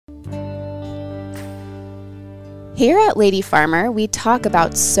Here at Lady Farmer, we talk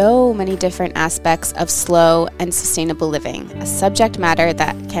about so many different aspects of slow and sustainable living, a subject matter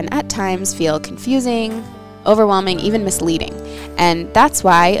that can at times feel confusing, overwhelming, even misleading. And that's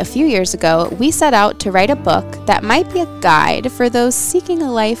why a few years ago, we set out to write a book that might be a guide for those seeking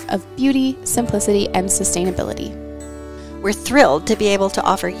a life of beauty, simplicity, and sustainability. We're thrilled to be able to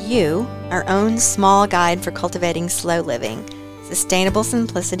offer you our own small guide for cultivating slow living, sustainable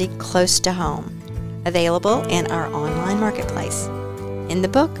simplicity close to home, available in our online marketplace. In the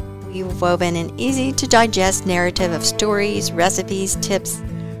book, we've woven an easy-to-digest narrative of stories, recipes, tips,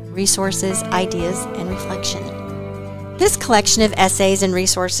 resources, ideas, and reflection. This collection of essays and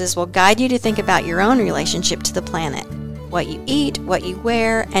resources will guide you to think about your own relationship to the planet, what you eat, what you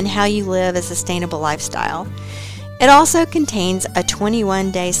wear, and how you live a sustainable lifestyle. It also contains a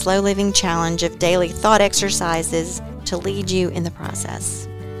 21-day slow living challenge of daily thought exercises to lead you in the process.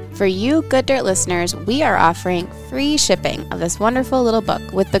 For you Good Dirt listeners, we are offering free shipping of this wonderful little book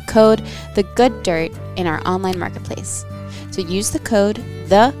with the code TheGoodDirt in our online marketplace. So use the code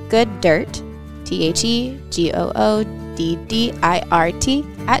TheGoodDirt,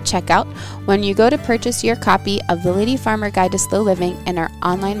 TheGoodDirt at checkout when you go to purchase your copy of the Lady Farmer Guide to Slow Living in our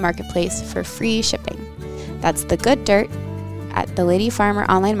online marketplace for free shipping. That's The Good Dirt at the Lady Farmer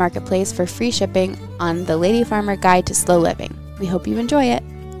online marketplace for free shipping on the Lady Farmer Guide to Slow Living. We hope you enjoy it.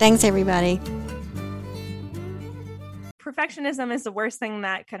 Thanks, everybody. Perfectionism is the worst thing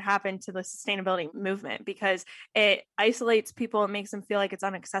that could happen to the sustainability movement because it isolates people and makes them feel like it's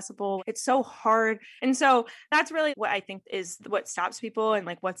inaccessible. It's so hard. And so that's really what I think is what stops people and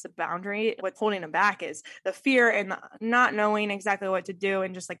like what's the boundary. What's holding them back is the fear and the not knowing exactly what to do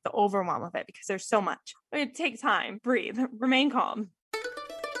and just like the overwhelm of it because there's so much. It takes time. Breathe. Remain calm.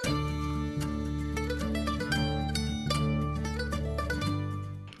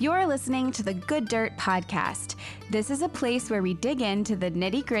 You're listening to the Good Dirt Podcast. This is a place where we dig into the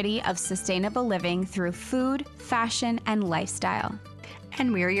nitty-gritty of sustainable living through food, fashion, and lifestyle.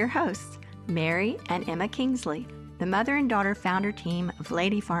 And we're your hosts, Mary and Emma Kingsley, the mother and daughter founder team of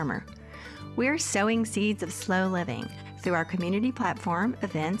Lady Farmer. We're sowing seeds of slow living through our community platform,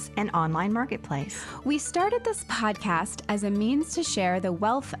 events, and online marketplace. We started this podcast as a means to share the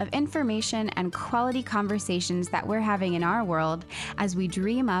wealth of information and quality conversations that we're having in our world as we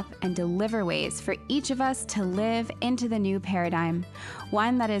dream up and deliver ways for each of us to live into the new paradigm,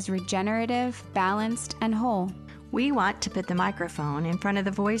 one that is regenerative, balanced, and whole. We want to put the microphone in front of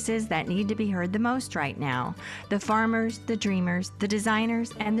the voices that need to be heard the most right now. The farmers, the dreamers, the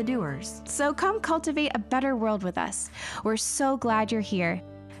designers, and the doers. So come cultivate a better world with us. We're so glad you're here.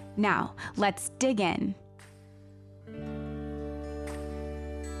 Now, let's dig in.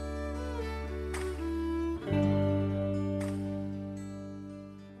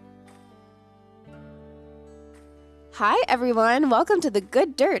 Hi, everyone. Welcome to the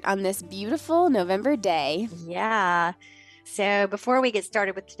Good Dirt on this beautiful November day. Yeah. So before we get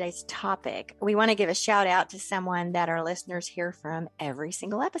started with today's topic, we want to give a shout out to someone that our listeners hear from every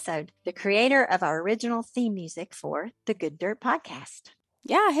single episode, the creator of our original theme music for the Good Dirt podcast.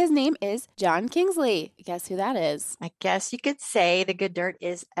 Yeah, his name is John Kingsley. Guess who that is? I guess you could say the Good Dirt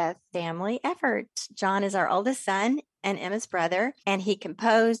is a family effort. John is our oldest son and Emma's brother, and he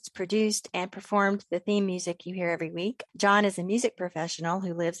composed, produced, and performed the theme music you hear every week. John is a music professional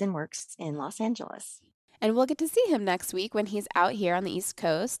who lives and works in Los Angeles. And we'll get to see him next week when he's out here on the East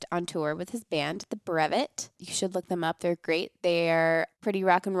Coast on tour with his band, The Brevet. You should look them up. They're great. They're pretty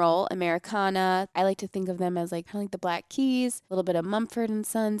rock and roll, Americana. I like to think of them as like kind of like the Black Keys, a little bit of Mumford and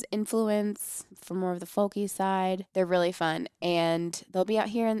Sons influence from more of the folky side. They're really fun. And they'll be out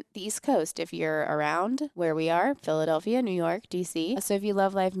here on the East Coast if you're around where we are, Philadelphia, New York, DC. So if you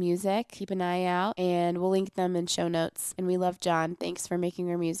love live music, keep an eye out and we'll link them in show notes. And we love John. Thanks for making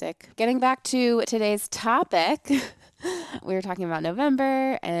our music. Getting back to today's topic, we were talking about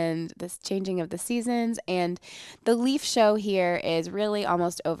November and this changing of the seasons, and the leaf show here is really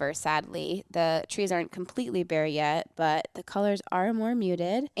almost over, sadly. The trees aren't completely bare yet, but the colors are more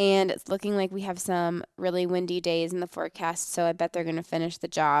muted, and it's looking like we have some really windy days in the forecast, so I bet they're going to finish the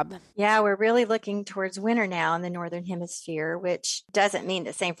job. Yeah, we're really looking towards winter now in the Northern Hemisphere, which doesn't mean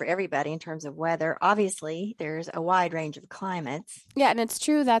the same for everybody in terms of weather. Obviously, there's a wide range of climates. Yeah, and it's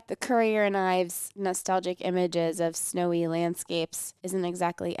true that the Currier and Ives nostalgic images of snowy landscapes isn't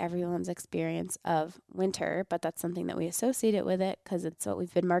exactly everyone's experience of winter, but that's something that we associate it with it because it's what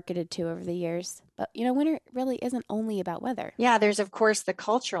we've been marketed to over the years. But, winter really isn't only about weather. Yeah, there's, of course, the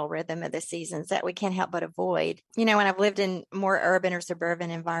cultural rhythm of the seasons that we can't help but avoid. When I've lived in more urban or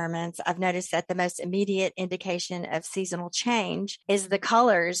suburban environments, I've noticed that the most immediate indication of seasonal change is the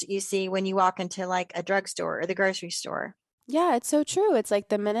colors you see when you walk into like a drugstore or the grocery store. Yeah, it's so true. It's like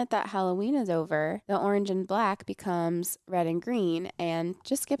the minute that Halloween is over, the orange and black becomes red and green and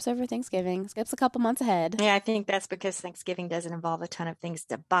just skips over Thanksgiving, skips a couple months ahead. Yeah, I think that's because Thanksgiving doesn't involve a ton of things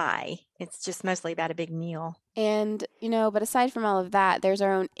to buy. It's just mostly about a big meal. And, but aside from all of that, there's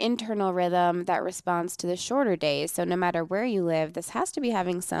our own internal rhythm that responds to the shorter days. So no matter where you live, this has to be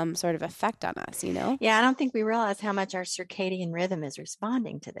having some sort of effect on us, Yeah, I don't think we realize how much our circadian rhythm is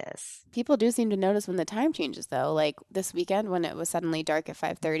responding to this. People do seem to notice when the time changes, though. Like this weekend when it was suddenly dark at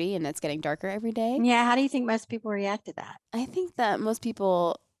 5:30 and it's getting darker every day. Yeah, how do you think most people react to that? I think that most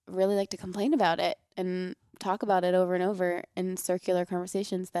people really like to complain about it and talk about it over and over in circular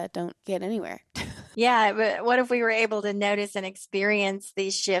conversations that don't get anywhere. Yeah, but what if we were able to notice and experience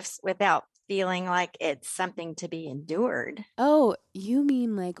these shifts without feeling like it's something to be endured? Oh, you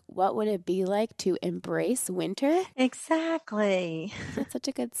mean like what would it be like to embrace winter? Exactly. That's such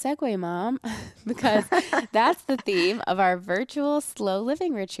a good segue, Mom, because that's the theme of our virtual slow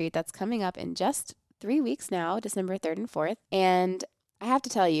living retreat that's coming up in just 3 weeks now, December 3rd and 4th. And I have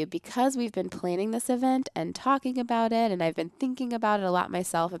to tell you, because we've been planning this event and talking about it, and I've been thinking about it a lot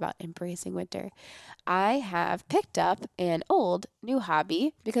myself about embracing winter, I have picked up an old new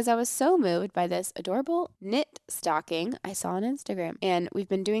hobby because I was so moved by this adorable knit stocking I saw on Instagram. And we've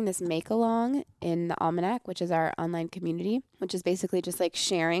been doing this make along in the Almanac, which is our online community, which is basically just like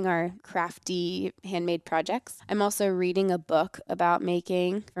sharing our crafty handmade projects. I'm also reading a book about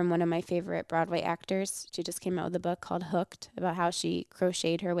making from one of my favorite Broadway actors. She just came out with a book called Hooked about how she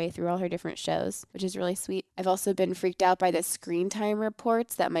crocheted her way through all her different shows, which is really sweet. I've also been freaked out by the screen time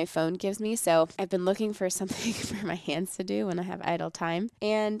reports that my phone gives me. So I've been looking for something for my hands to do when I have idle time.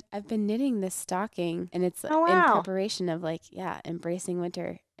 And I've been knitting this stocking and it's Oh, in wow. preparation of embracing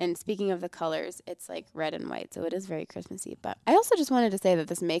winter. And speaking of the colors, it's like red and white, so it is very Christmassy. But I also just wanted to say that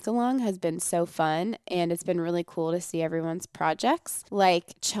this make-along has been so fun, and it's been really cool to see everyone's projects.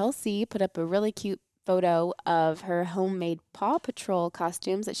 Like Chelsea put up a really cute photo of her homemade Paw Patrol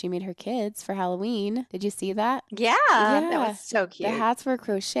costumes that she made her kids for Halloween. Did you see that? Yeah, that Yeah. was so The cute. hats were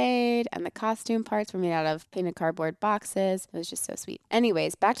crocheted and the costume parts were made out of painted cardboard boxes. It was just so sweet.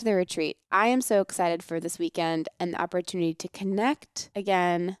 Anyways, back to the retreat. I am so excited for this weekend and the opportunity to connect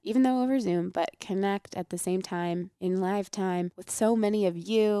again, even though over Zoom, but connect at the same time in live time with so many of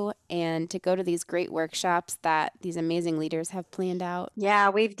you and to go to these great workshops that these amazing leaders have planned out. Yeah,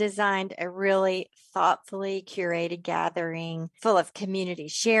 we've designed a really thoughtfully curated gathering full of community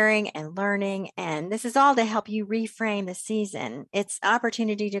sharing and learning. And this is all to help you reframe the season. It's an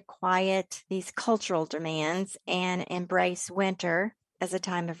opportunity to quiet these cultural demands and embrace winter as a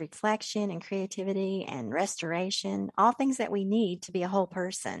time of reflection and creativity and restoration, all things that we need to be a whole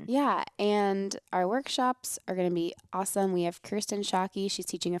person. Yeah, and our workshops are going to be awesome. We have Kirsten Shockey. She's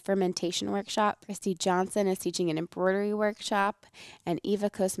teaching a fermentation workshop. Christy Johnson is teaching an embroidery workshop. And Eva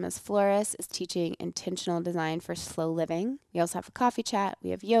Cosmas Flores is teaching intentional design for slow living. We also have a coffee chat.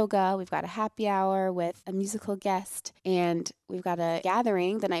 We have yoga. We've got a happy hour with a musical guest. And we've got a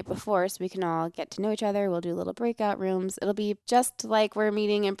gathering the night before so we can all get to know each other. We'll do little breakout rooms. It'll be just like we're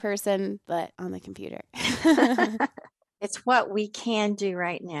meeting in person, but on the computer. It's what we can do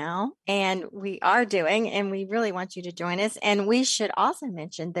right now, and we are doing, and we really want you to join us. And we should also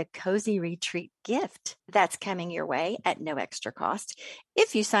mention the Cozy Retreat gift that's coming your way at no extra cost.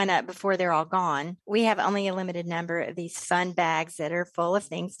 If you sign up before they're all gone, we have only a limited number of these fun bags that are full of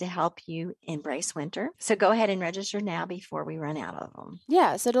things to help you embrace winter. So go ahead and register now before we run out of them.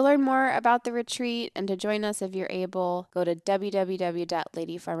 Yeah, so to learn more about the retreat and to join us if you're able, go to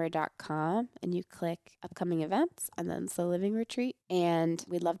www.ladyfarmer.com and you click upcoming events and then Slow Living Retreat, and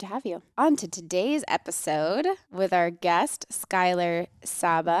we'd love to have you. On to today's episode with our guest, Skylar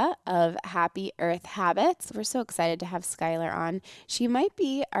Saba of Happy Earth Habits. We're so excited to have Skylar on. She might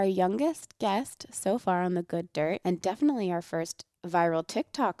be our youngest guest so far on The Good Dirt and definitely our first viral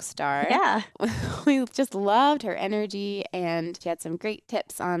TikTok star. Yeah. We just loved her energy, and she had some great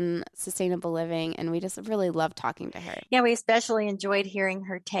tips on sustainable living, and we just really loved talking to her. Yeah, we especially enjoyed hearing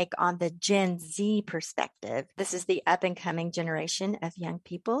her take on the Gen Z perspective. This is the up and coming generation of young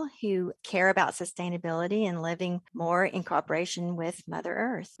people who care about sustainability and living more in cooperation with Mother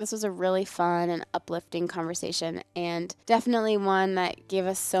Earth. This was a really fun and uplifting conversation, and definitely one that gave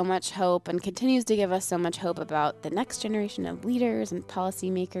us so much hope and continues to give us so much hope about the next generation of leaders and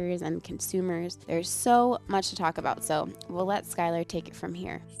policymakers and consumers. There's so much to talk about, so we'll let Skylar take it from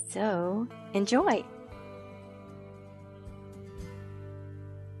here. So enjoy.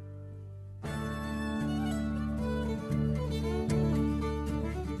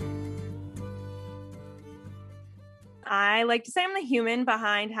 I like to say I'm the human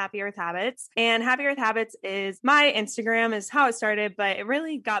behind Happy Earth Habits, and Happy Earth Habits is my Instagram is how it started, but it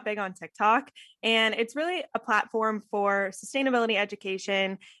really got big on TikTok, and it's really a platform for sustainability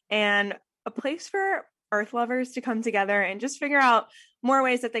education and a place for earth lovers to come together and just figure out more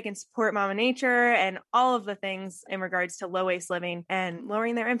ways that they can support Mama Nature and all of the things in regards to low waste living and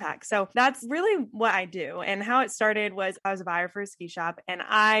lowering their impact. So that's really what I do. And how it started was I was a buyer for a ski shop, and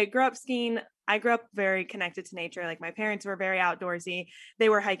I grew up skiing. I grew up very connected to nature. Like my parents were very outdoorsy. They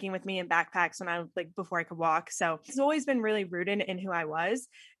were hiking with me in backpacks when I before I could walk. So it's always been really rooted in who I was.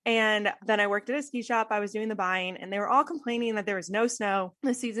 And then I worked at a ski shop. I was doing the buying, and they were all complaining that there was no snow.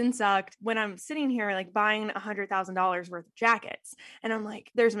 The season sucked. When I'm sitting here buying $100,000 worth of jackets, and I'm like,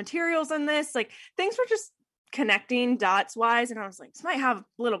 there's materials in this, things were just connecting dots wise. And I was like, this might have a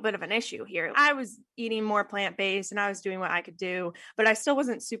little bit of an issue here. I was eating more plant-based and I was doing what I could do, but I still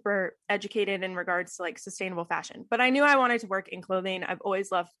wasn't super educated in regards to sustainable fashion. But I knew I wanted to work in clothing. I've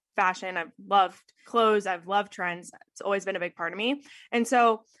always loved fashion. I've loved clothes. I've loved trends. It's always been a big part of me. And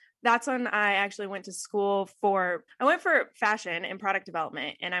so that's when I actually went to school I went for fashion and product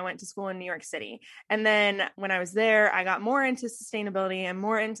development, and I went to school in New York City. And then when I was there, I got more into sustainability and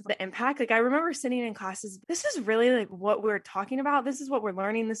more into the impact. I remember sitting in classes, this is really what we're talking about. This is what we're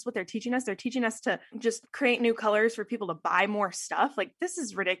learning. This is what they're teaching us. They're teaching us to just create new colors for people to buy more stuff. This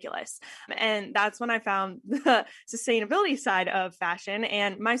is ridiculous. And that's when I found the sustainability side of fashion.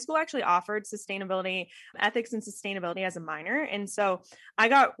 And my school actually offered sustainability, ethics and sustainability as a minor. And so I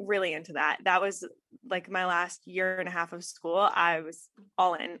got really into that. That was my last year and a half of school. I was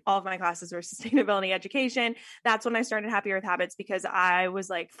all in. All of my classes were sustainability education. That's when I started Happy Earth Habits, because I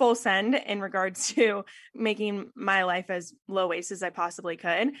was full send in regards to making my life as low waste as I possibly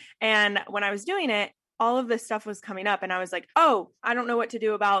could. And when I was doing it, all of this stuff was coming up, and I was like, oh, I don't know what to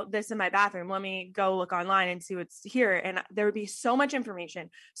do about this in my bathroom. Let me go look online and see what's here. And there would be so much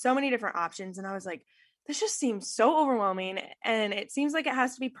information, so many different options. And I was like, this just seems so overwhelming, and it seems like it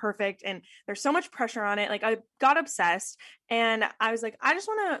has to be perfect, and there's so much pressure on it. I got obsessed, and I was like, I just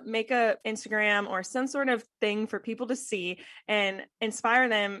want to make a Instagram or some sort of thing for people to see and inspire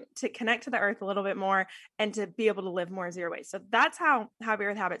them to connect to the earth a little bit more and to be able to live more zero waste. So that's how Happy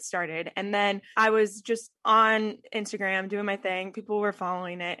Earth Habits started. And then I was just on Instagram doing my thing. People were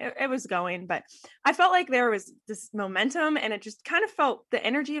following it. It was going, but I felt like there was this momentum, and it just kind of felt, the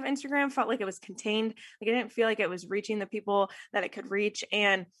energy of Instagram felt like it was contained. I didn't feel like it was reaching the people that it could reach.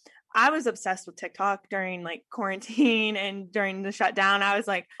 And I was obsessed with TikTok during quarantine and during the shutdown. I was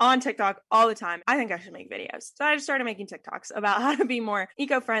on TikTok all the time. I think I should make videos. So I just started making TikToks about how to be more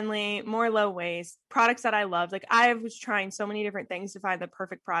eco-friendly, more low waste, products that I loved. I was trying so many different things to find the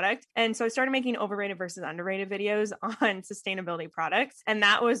perfect product. And so I started making overrated versus underrated videos on sustainability products. And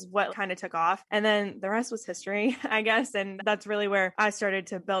that was what kind of took off. And then the rest was history, I guess. And that's really where I started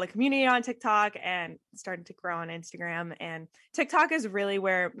to build a community on TikTok and started to grow on Instagram. And TikTok is really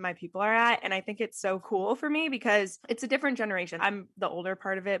where my people are at. And I think it's so cool for me because it's a different generation. I'm the older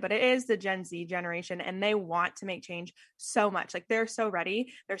part of it, but it is the Gen Z generation, and they want to make change so much. They're so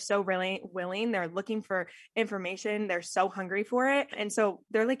ready. They're so really willing. They're looking for information. They're so hungry for it. And so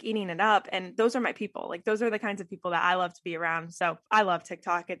they're eating it up. And those are my people. Those are the kinds of people that I love to be around. So I love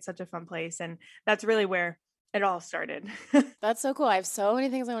TikTok. It's such a fun place. And that's really where it all started. That's so cool. I have so many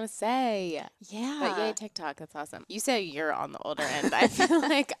things I want to say. Yeah. But yay, TikTok. That's awesome. You say you're on the older end. I feel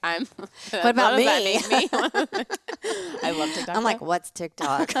like I'm. What about me? I love TikTok. I'm what's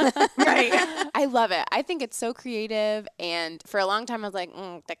TikTok? Right. I love it. I think it's so creative. And for a long time, I was like,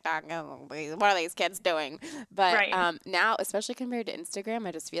 TikTok, what are these kids doing? But Right. Now, especially compared to Instagram,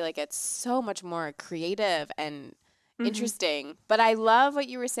 I just feel like it's so much more creative and interesting. But I love what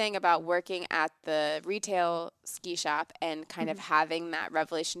you were saying about working at the retail ski shop and kind of having that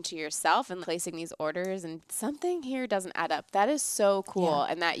revelation to yourself and placing these orders and something here doesn't add up. That is so cool.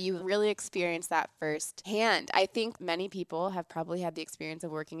 And that you really experienced that firsthand. I think many people have probably had the experience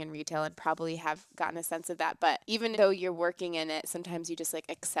of working in retail and probably have gotten a sense of that. But even though you're working in it, sometimes you just like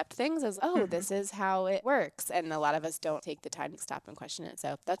accept things as, oh, this is how it works. And a lot of us don't take the time to stop and question it.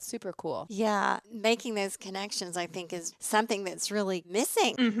 So that's super cool. Yeah, making those connections, I think, is something that's really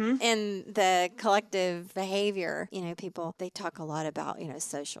missing in the collective behavior. You know, people, they talk a lot about, you know,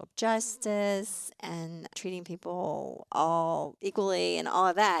 social justice and treating people all equally and all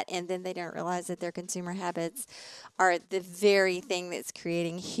of that. And then they don't realize that their consumer habits are the very thing that's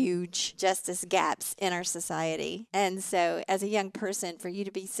creating huge justice gaps in our society. And so, as a young person, for you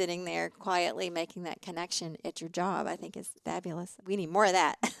to be sitting there quietly making that connection at your job, I think is fabulous. We need more of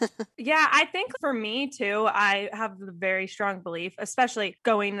that. Yeah, I think for me too, I have a very strong belief, especially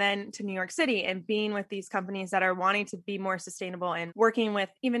going then to New York City and being with these companies that are wanting to be more sustainable and working with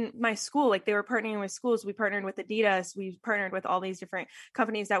even my school, like they were partnering with schools. We partnered with Adidas. We partnered with all these different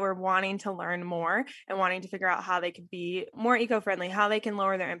companies that were wanting to learn more and wanting to figure out how they could be more eco-friendly, how they can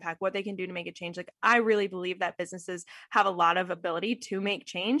lower their impact, what they can do to make a change. Like I really believe that businesses have a lot of ability to make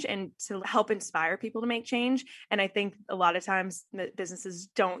change and to help inspire people to make change. And I think a lot of times businesses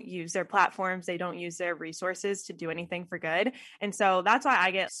don't use their platforms, they don't use their resources to do anything for good. And so that's why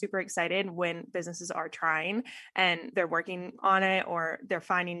I get super excited when businesses are trying and they're working on it or they're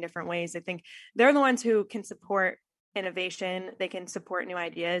finding different ways. I think they're the ones who can support innovation, they can support new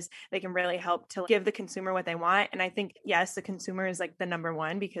ideas, they can really help to give the consumer what they want. And I think, yes, the consumer is like the number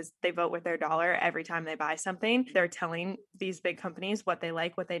one because they vote with their dollar every time they buy something. They're telling these big companies what they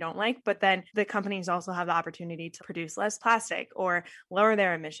like, what they don't like. But then the companies also have the opportunity to produce less plastic or lower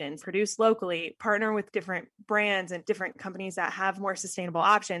their emissions, produce locally, partner with different brands and different companies that have more sustainable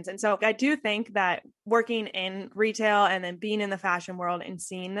options. And so I do think that working in retail and then being in the fashion world and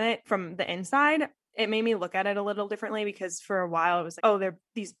seeing it from the inside, it made me look at it a little differently because for a while it was like, oh, they're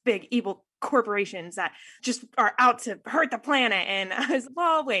these big evil corporations that just are out to hurt the planet. And I was,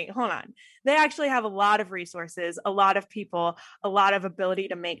 well, wait, hold on. They actually have a lot of resources, a lot of people, a lot of ability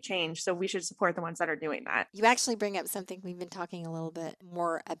to make change. So we should support the ones that are doing that. You actually bring up something we've been talking a little bit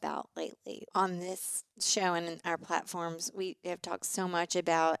more about lately on this show and in our platforms. We have talked so much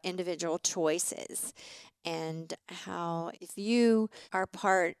about individual choices and how if you are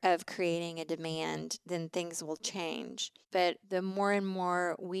part of creating a demand, then things will change. But the more and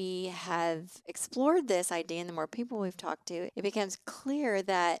more we have explored this idea and the more people we've talked to, it becomes clear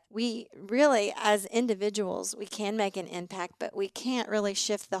that we really, as individuals, we can make an impact, but we can't really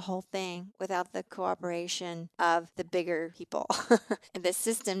shift the whole thing without the cooperation of the bigger people. And the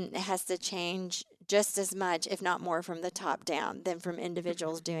system has to change just as much, if not more, from the top down than from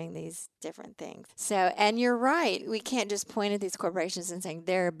individuals doing these different things. So, and you're right. We can't just point at these corporations and saying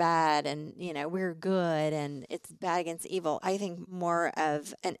they're bad and, you know, we're good and it's bad against evil. I think more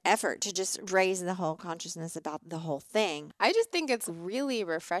of an effort to just raise the whole consciousness about the whole thing. I just think it's really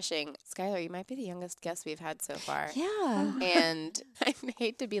refreshing. Skylar, you might be the youngest guest we've had so far. Yeah. And I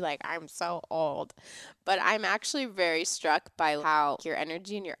hate to be like, I'm so old, but I'm actually very struck by how your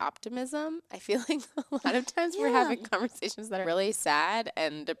energy and your optimism, I feel like a lot of times we're having conversations that are really sad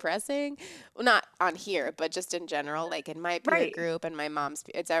and depressing. Well, not on here, but just in general, like in my peer group and my mom's,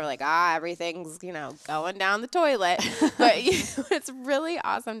 it's ever like, everything's, you know, going down the toilet. But you know, it's really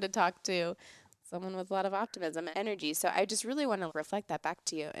awesome to talk to someone with a lot of optimism and energy. So I just really want to reflect that back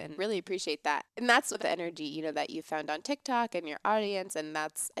to you and really appreciate that. And that's the energy, you know, that you found on TikTok and your audience. And I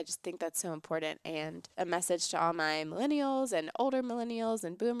just think that's so important. And a message to all my millennials and older millennials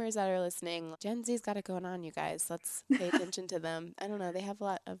and boomers that are listening. Gen Z's got it going on, you guys. Let's pay attention to them. I don't know. They have a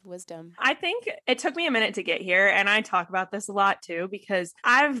lot of wisdom. I think it took me a minute to get here. And I talk about this a lot too, because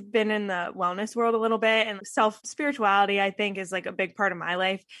I've been in the wellness world a little bit and spirituality, I think, is like a big part of my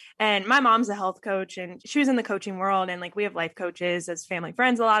life. And my mom's a health coach and she was in the coaching world, and like we have life coaches as family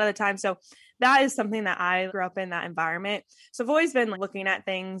friends a lot of the time. So that is something that I grew up in, that environment. So I've always been looking at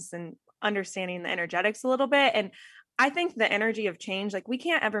things and understanding the energetics a little bit. And I think the energy of change, like we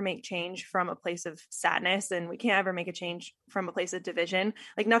can't ever make change from a place of sadness, and we can't ever make a change from a place of division.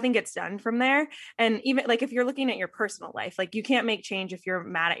 Like nothing gets done from there. And even like if you're looking at your personal life, like you can't make change if you're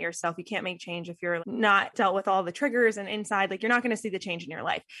mad at yourself. You can't make change if you're not dealt with all the triggers and inside, like you're not going to see the change in your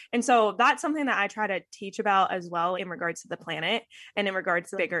life. And so that's something that I try to teach about as well in regards to the planet and in regards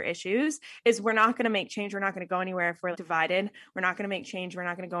to bigger issues is we're not going to make change. We're not going to go anywhere if we're divided. We're not going to make change. We're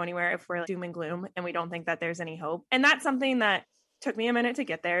not going to go anywhere if we're doom and gloom and we don't think that there's any hope. And that's something that took me a minute to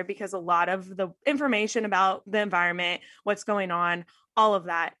get there because a lot of the information about the environment, what's going on, all of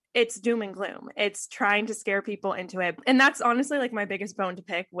that it's doom and gloom. It's trying to scare people into it. And that's honestly like my biggest bone to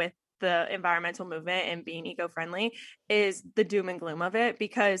pick with the environmental movement and being eco-friendly is the doom and gloom of it,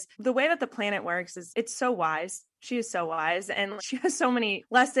 because the way that the planet works is it's so wise. She is so wise and she has so many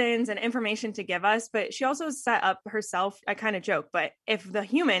lessons and information to give us, but she also set up herself. I kind of joke, but if the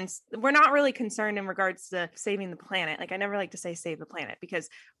humans, we're not really concerned in regards to saving the planet. Like I never like to say save the planet because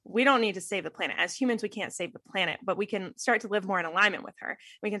we don't need to save the planet. As humans, we can't save the planet, but we can start to live more in alignment with her.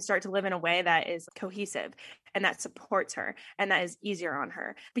 We can start to live in a way that is cohesive and that supports her and that is easier on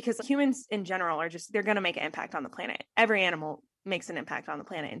her, because humans in general are just, they're going to make an impact on the planet. Every animal makes an impact on the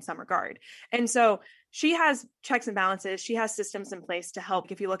planet in some regard. And so she has checks and balances. She has systems in place to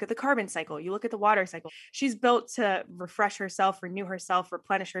help. If you look at the carbon cycle, you look at the water cycle, she's built to refresh herself, renew herself,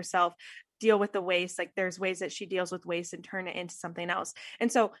 replenish herself, deal with the waste. Like there's ways that she deals with waste and turn it into something else.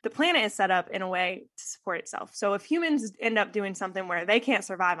 And so the planet is set up in a way to support itself. So if humans end up doing something where they can't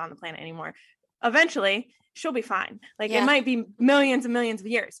survive on the planet anymore, eventually she'll be fine. Like it might be millions and millions of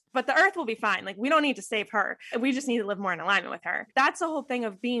years, but the earth will be fine. Like we don't need to save her. We just need to live more in alignment with her. That's the whole thing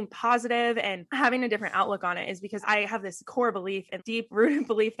of being positive and having a different outlook on it, is because I have this core belief and deep rooted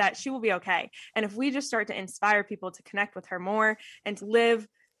belief that she will be okay. And if we just start to inspire people to connect with her more and to live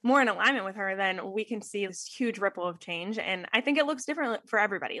more in alignment with her, then we can see this huge ripple of change. And I think it looks different for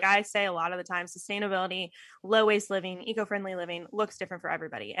everybody. I say a lot of the time, sustainability, low waste living, eco-friendly living looks different for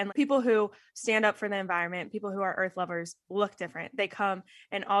everybody. And people who stand up for the environment, people who are earth lovers, look different. They come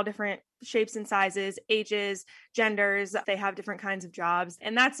in all different shapes and sizes, ages, genders. They have different kinds of jobs.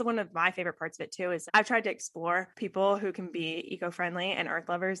 And that's one of my favorite parts of it too, is I've tried to explore people who can be eco-friendly and earth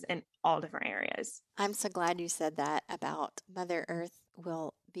lovers in all different areas. I'm so glad you said that about Mother Earth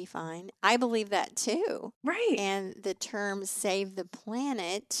will be fine. I believe that too. Right. And the term save the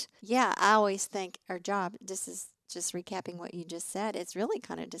planet, I always think our job, this is just recapping what you just said, it's really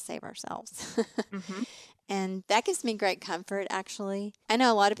kind of to save ourselves. Mm-hmm. And that gives me great comfort, actually. I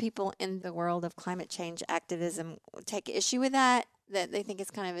know a lot of people in the world of climate change activism take issue with that they think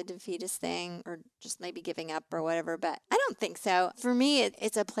it's kind of a defeatist thing or just maybe giving up or whatever, but I don't think so. For me,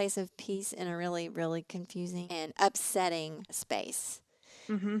 it's a place of peace in a really, really confusing and upsetting space.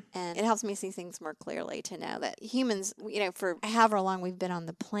 Mm-hmm. And it helps me see things more clearly to know that humans, for however long we've been on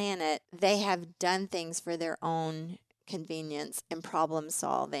the planet, they have done things for their own convenience and problem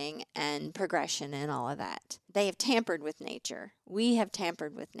solving and progression and all of that. They have tampered with nature. We have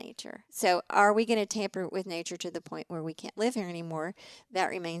tampered with nature. So are we going to tamper with nature to the point where we can't live here anymore? That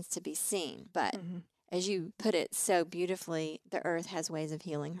remains to be seen. But as you put it so beautifully, the earth has ways of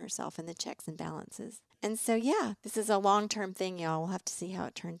healing herself in the checks and balances. And so, this is a long-term thing, y'all. We'll have to see how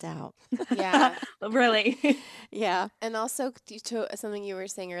it turns out. Yeah. Really. Yeah. And also to something you were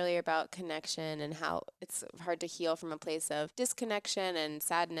saying earlier about connection and how it's hard to heal from a place of disconnection and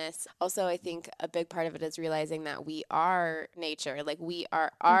sadness. Also, I think a big part of it is realizing that we are nature. Like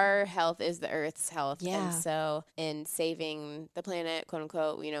our health is the earth's health. Yeah. And so in saving the planet, quote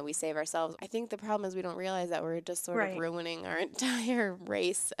unquote, we save ourselves. I think the problem is we don't realize that we're just sort of ruining our entire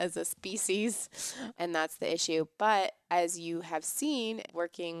race as a species. And that's the issue. But as you have seen,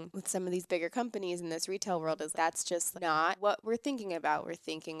 working with some of these bigger companies in this retail world, is that's just not what we're thinking about. We're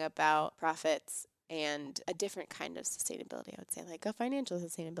thinking about profits and a different kind of sustainability, I would say, like a financial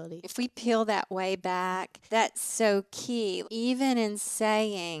sustainability. If we peel that way back, that's so key. Even in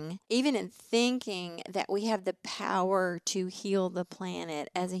thinking that we have the power to heal the planet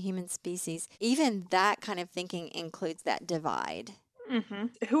as a human species, even that kind of thinking includes that divide.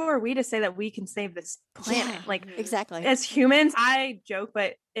 Mm-hmm. Who are we to say that we can save this planet? Yeah, like exactly. As humans, I joke,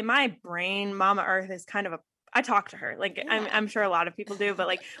 but in my brain, Mama Earth is kind of I talk to her. Like I'm sure a lot of people do, but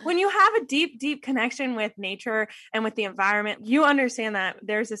like when you have a deep, deep connection with nature and with the environment, you understand that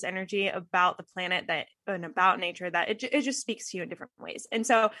there's this energy about the planet and about nature that it just speaks to you in different ways. And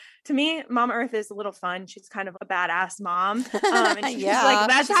so to me, Mama Earth is a little fun. She's kind of a badass mom. And she's like,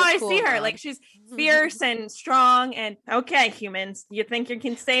 that's how I see her. Mom. Like she's fierce and strong and okay, humans, you think you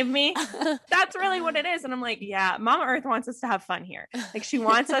can save me? That's really what it is. And I'm like, yeah, Mama Earth wants us to have fun here. Like she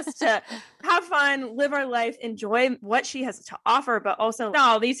wants us to have fun, live our life, enjoy what she has to offer, but also,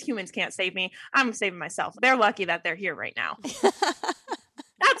 no, these humans can't save me. I'm saving myself. They're lucky that they're here right now.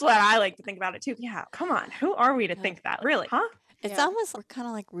 That's what I like to think about it too. Yeah, come on. Who are we to think that? Really? Huh? It's almost we're kind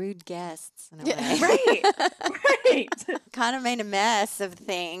of like rude guests in a way. Right. Kind of made a mess of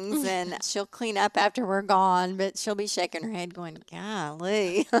things, and she'll clean up after we're gone, but she'll be shaking her head going,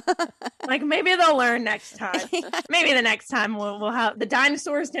 golly. Like maybe they'll learn next time. Maybe the next time we'll have the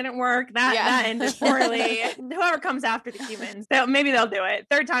dinosaurs didn't work. That ended poorly. Whoever comes after the humans, maybe they'll do it.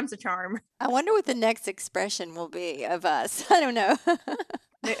 Third time's a charm. I wonder what the next expression will be of us. I don't know.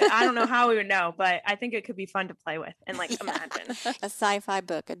 I don't know how we would know, but I think it could be fun to play with and like imagine. A sci-fi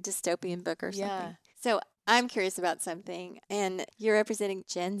book, a dystopian book or something. Yeah. So I'm curious about something, and you're representing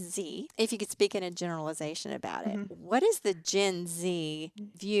Gen Z. If you could speak in a generalization about it, what is the Gen Z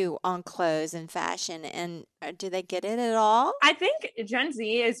view on clothes and fashion, and do they get it at all? I think Gen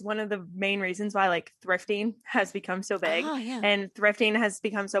Z is one of the main reasons why like thrifting has become so big and thrifting has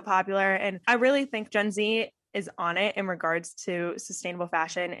become so popular. And I really think Gen Z is on it in regards to sustainable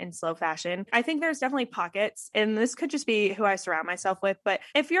fashion and slow fashion. I think there's definitely pockets, and this could just be who I surround myself with. But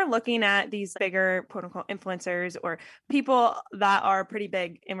if you're looking at these bigger quote unquote influencers or people that are pretty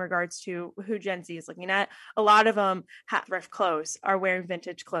big in regards to who Gen Z is looking at, a lot of them have thrift clothes, are wearing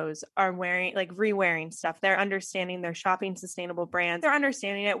vintage clothes, are wearing like re-wearing stuff. They're understanding, they're shopping sustainable brands. They're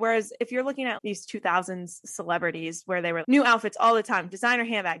understanding it. Whereas if you're looking at these 2000s celebrities where they were new outfits all the time, designer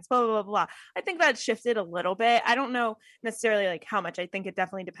handbags, blah, blah, blah, blah. I think that shifted a little bit. I don't know necessarily like how much. I think it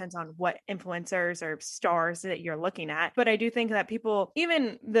definitely depends on what influencers or stars that you're looking at. But I do think that people,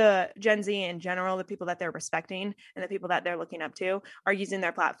 even the Gen Z in general, the people that they're respecting and the people that they're looking up to are using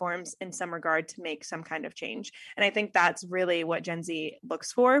their platforms in some regard to make some kind of change. And I think that's really what Gen Z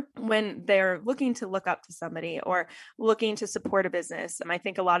looks for when they're looking to look up to somebody or looking to support a business. I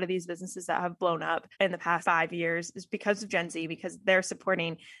think a lot of these businesses that have blown up in the past 5 years is because of Gen Z, because they're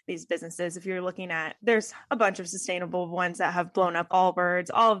supporting these businesses. If you're looking at, there's a bunch of sustainable ones that have blown up, Allbirds,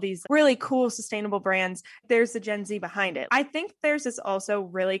 all of these really cool sustainable brands. There's the Gen Z behind it. I think there's this also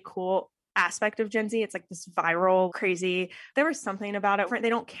really cool aspect of Gen Z. It's like this viral, crazy. There was something about it where they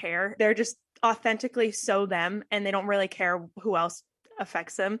don't care. They're just authentically so them, and they don't really care who else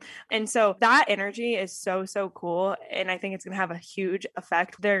affects them. And so that energy is so, so cool. And I think it's going to have a huge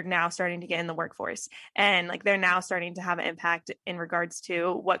effect. They're now starting to get in the workforce, and like they're now starting to have an impact in regards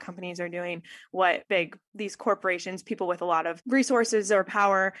to what companies are doing, what these corporations, people with a lot of resources or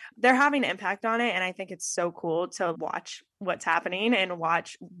power, they're having an impact on it. And I think it's so cool to watch what's happening and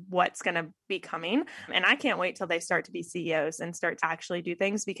watch what's going to be coming. And I can't wait till they start to be CEOs and start to actually do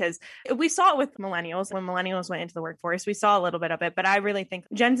things, because we saw it with millennials. When millennials went into the workforce, we saw a little bit of it, but I really think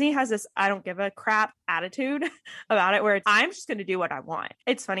Gen Z has this I don't give a crap attitude about it, where it's, I'm just going to do what I want.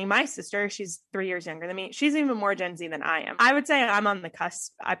 It's funny. My sister, she's 3 years younger than me. She's even more Gen Z than I am. I would say I'm on the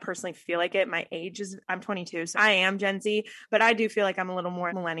cusp. I personally feel like it. My age is, I'm 22, so I am Gen Z, but I do feel like I'm a little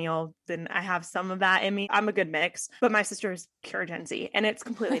more millennial than I have some of that in me. I'm a good mix, but my sister is pure Gen Z, and it's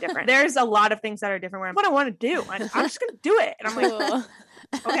completely different. There's a lot of things that are different where I'm, what I want to do, I'm just going to do it. And I'm like,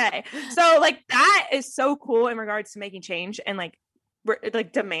 okay. So like that is so cool in regards to making change and like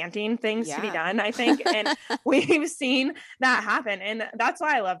demanding things to be done, I think. And we've seen that happen. And that's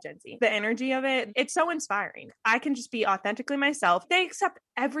why I love Gen Z. The energy of it, it's so inspiring. I can just be authentically myself. They accept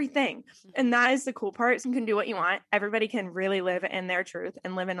everything. And that is the cool part. You can do what you want. Everybody can really live in their truth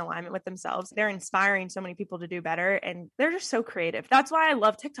and live in alignment with themselves. They're inspiring so many people to do better. And they're just so creative. That's why I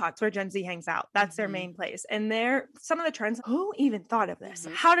love TikToks, where Gen Z hangs out. That's their main place. And they're some of the trends. Who even thought of this?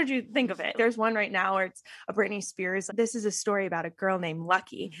 How did you think of it? There's one right now where it's a Britney Spears. This is a story about a girl named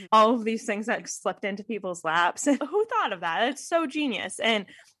Lucky. All of these things that slipped into people's laps. Who thought of that? It's so genius. And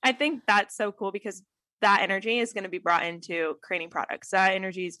I think that's so cool, because that energy is going to be brought into creating products. That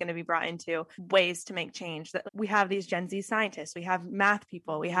energy is going to be brought into ways to make change. That we have these Gen Z scientists, we have math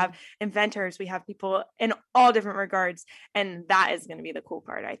people, we have inventors, we have people in all different regards. And that is going to be the cool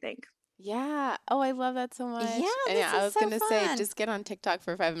part, I think. Yeah. Oh, I love that so much. Yeah, And this I is was so going to say, fun. just get on TikTok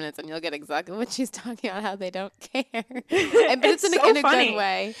for 5 minutes and you'll get exactly what she's talking about, how they don't care. But it's in a funny. good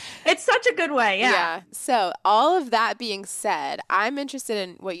way. It's such a good way. Yeah. So all of that being said, I'm interested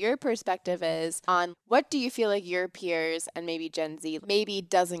in what your perspective is on what do you feel like your peers and maybe Gen Z maybe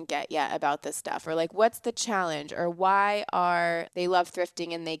doesn't get yet about this stuff, or like what's the challenge, or why are they love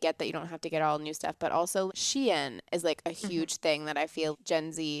thrifting and they get that you don't have to get all new stuff, but also Shein is like a huge thing that I feel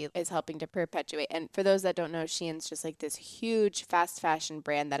Gen Z is helping to perpetuate. And for those that don't know, Shein's just like this huge fast fashion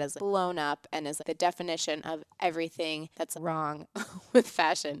brand that is blown up and is like the definition of everything that's wrong with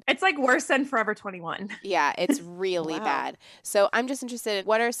fashion. It's like worse than Forever 21. Yeah, it's really bad. So I'm just interested,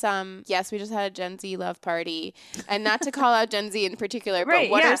 what are some, yes, we just had a Gen Z love party, and not to call out Gen Z in particular, but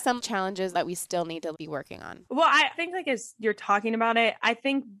what are some challenges that we still need to be working on? Well, I think like as you're talking about it, I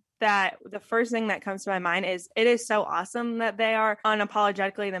think that the first thing that comes to my mind is it is so awesome that they are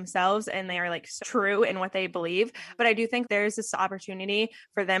unapologetically themselves and they are like so true in what they believe. But I do think there's this opportunity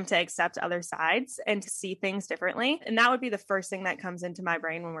for them to accept other sides and to see things differently. And that would be the first thing that comes into my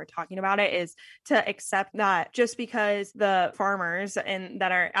brain when we're talking about it, is to accept that just because the farmers and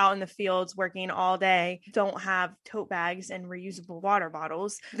that are out in the fields working all day don't have tote bags and reusable water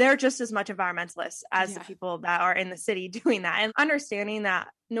bottles, they're just as much environmentalists as the people that are in the city doing that. And understanding that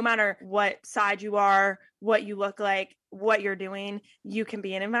no matter what side you are, what you look like, what you're doing, you can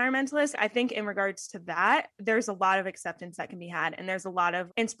be an environmentalist. I think in regards to that, there's a lot of acceptance that can be had. And there's a lot of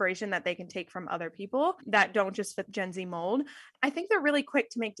inspiration that they can take from other people that don't just fit Gen Z mold. I think they're really quick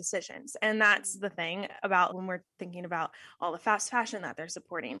to make decisions. And that's the thing about when we're thinking about all the fast fashion that they're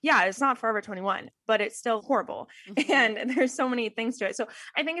supporting. Yeah, it's not Forever 21, but it's still horrible. And there's so many things to it. So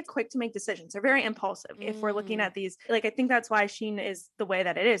I think it's quick to make decisions. They're very impulsive. If we're looking at these, like, I think that's why Shein is the way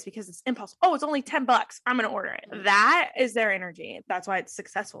that it is, because it's impulse. Oh, it's only $10. I'm going to order it. That is their energy. That's why it's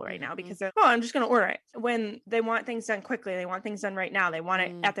successful right now, because they're, oh, I'm just going to order it. When they want things done quickly, they want things done right now. They want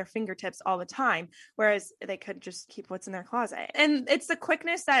it at their fingertips all the time. Whereas they could just keep what's in their closet. And it's the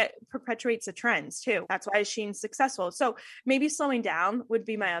quickness that perpetuates the trends too. That's why Shein's successful. So maybe slowing down would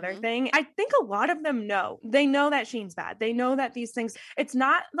be my other thing. I think a lot of them know. They know that Shein's bad. They know that these things, it's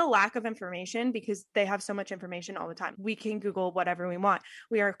not the lack of information, because they have so much information all the time. We can Google whatever we want.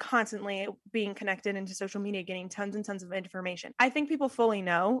 We are constantly being connected into social media, getting tons and tons of information. I think people fully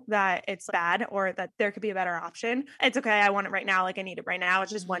know that it's bad or that there could be a better option. It's okay. I want it right now. Like, I need it right now.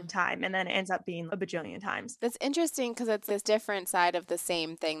 It's just one time. And then it ends up being a bajillion times. That's interesting, because it's this different side of the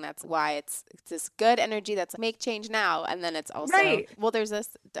same thing. That's why it's this good energy that's make change now. And then it's also, well, there's this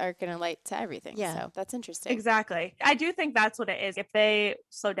dark and a light to everything. Yeah. So that's interesting. Exactly. I do think that's what it is. If they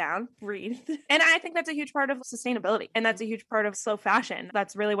slow down, breathe. And I think that's a huge part of sustainability. And that's a huge part of slow fashion.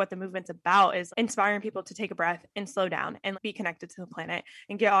 That's really what the movement's about, is inspiring people to take a breath and slow down and be connected to the planet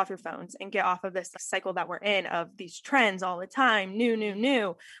and get off your phones and get off of this cycle that we're in of these trends all the time.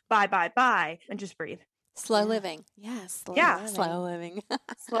 New, buy, and just breathe. Slow living. Yes. Slow living.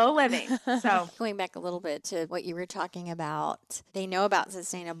 Slow living. So going back a little bit to what you were talking about, they know about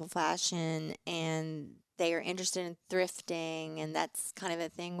sustainable fashion and they are interested in thrifting, and that's kind of a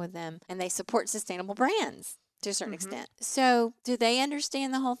thing with them. And they support sustainable brands to a certain extent. So do they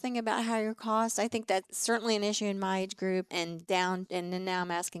understand the whole thing about higher costs? I think that's certainly an issue in my age group and down. And then now I'm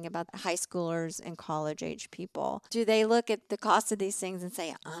asking about high schoolers and college age people. Do they look at the cost of these things and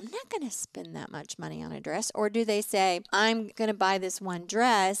say, I'm not going to spend that much money on a dress? Or do they say, I'm going to buy this one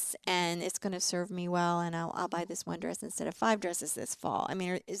dress and it's going to serve me well, and I'll buy this one dress instead of 5 dresses this fall? I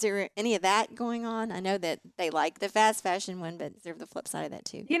mean, is there any of that going on? I know that they like the fast fashion one, but is there the flip side of that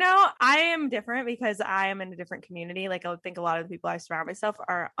too? You know, I am different because I am in a different community. Like, I would think a lot of the people I surround myself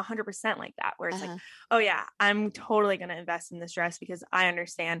are 100% like that, where it's like, oh yeah, I'm totally going to invest in this dress because I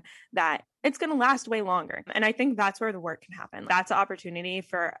understand that it's going to last way longer. And I think that's where the work can happen. That's an opportunity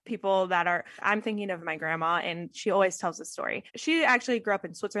for people that are, I'm thinking of my grandma, and she always tells this story. She actually grew up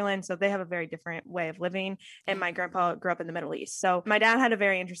in Switzerland, so they have a very different way of living. And my grandpa grew up in the Middle East. So my dad had a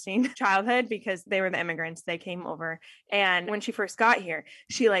very interesting childhood because they were the immigrants. They came over. And when she first got here,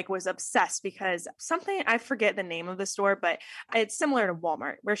 she like was obsessed because something, I forget the name of the store, but it's similar to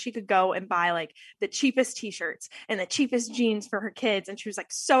Walmart, where she could go and buy like the cheapest t-shirts and the cheapest jeans for her kids. And she was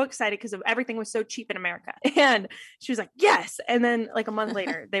like so excited because of everything was so cheap in America. And she was like, yes. And then like a month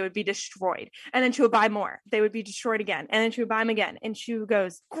later, they would be destroyed. And then she would buy more. They would be destroyed again. And then she would buy them again. And she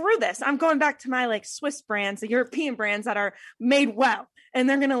goes, screw this. I'm going back to my like Swiss brands, the European brands that are made well, and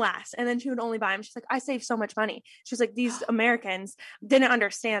they're going to last. And then she would only buy them. She's like, I saved so much money. She's like, these Americans didn't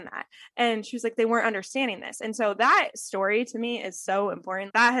understand that. And she was like, they weren't understanding this. And so that story to me is so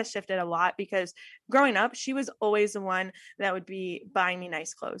important. That has shifted a lot because growing up, she was always the one that would be buying me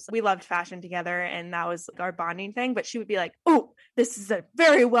nice clothes. We loved fashion together, and that was our bonding thing. But she would be like, oh, this is a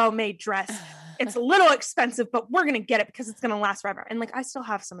very well-made dress. It's a little expensive, but we're going to get it because it's going to last forever. And like, I still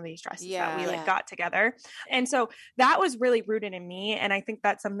have some of these dresses that we like got together. And so that was really rooted in me. And I think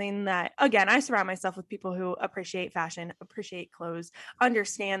that's something that, again, I surround myself with people who appreciate fashion, appreciate clothes,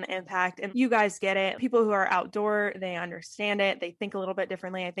 understand the impact. And you guys get it. People who are outdoor, they understand it. They think a little bit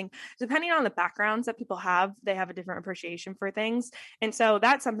differently. I think depending on the backgrounds that people have, they have a different appreciation for things. And so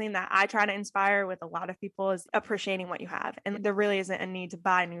that's something that I try to inspire with a lot of people, is appreciating what you have. And there really isn't a need to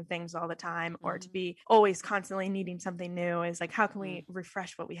buy new things all the time or to be always constantly needing something new. Is like, how can we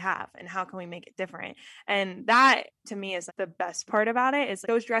refresh what we have and how can we make it different? And that to me is the best part about it, is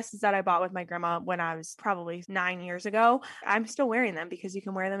those dresses that I bought with my grandma when I was probably 9 years ago, I'm still wearing them because you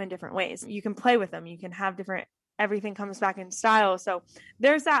can wear them in different ways. You can play with them. You can have different everything comes back in style. So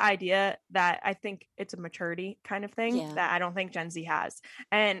there's that idea that I think it's a maturity kind of thing that I don't think Gen Z has.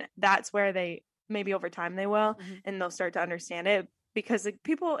 And that's where they maybe over time they will, and they'll start to understand it. Because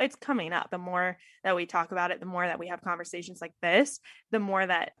people, it's coming up. The more that we talk about it, the more that we have conversations like this, the more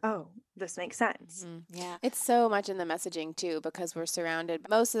that, oh, this makes sense. Yeah. It's so much in the messaging too, because we're surrounded.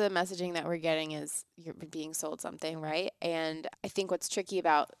 Most of the messaging that we're getting is you're being sold something, right? And I think what's tricky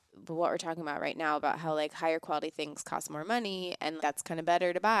about what we're talking about right now, about how like higher quality things cost more money and that's kind of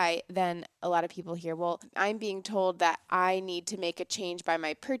better to buy, then a lot of people hear, well, I'm being told that I need to make a change by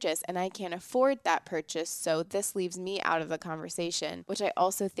my purchase and I can't afford that purchase. So this leaves me out of the conversation, which I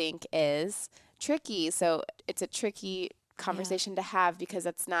also think is tricky. So it's a tricky conversation to have because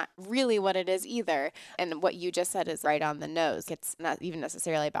that's not really what it is either. And what you just said is right on the nose. It's not even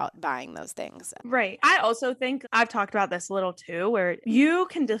necessarily about buying those things. Right. I also think I've talked about this a little too, where you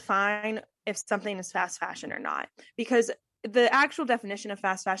can define if something is fast fashion or not, because the actual definition of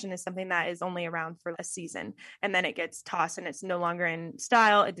fast fashion is something that is only around for a season and then it gets tossed and it's no longer in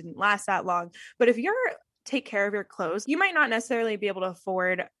style. It didn't last that long. But if you're take care of your clothes, you might not necessarily be able to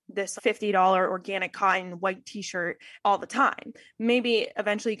afford this $50 organic cotton white t-shirt all the time. Maybe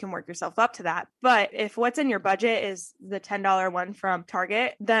eventually you can work yourself up to that. But if what's in your budget is the $10 one from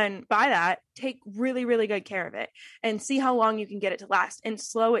Target, then buy that, take really, really good care of it and see how long you can get it to last and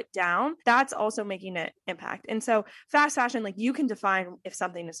slow it down. That's also making an impact. And so fast fashion, like you can define if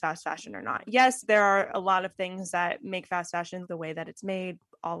something is fast fashion or not. Yes, there are a lot of things that make fast fashion the way that it's made,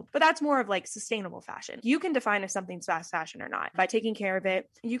 but that's more of like sustainable fashion. You can define if something's fast fashion or not by taking care of it.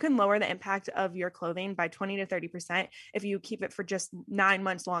 You can lower the impact of your clothing by 20 to 30% if you keep it for just 9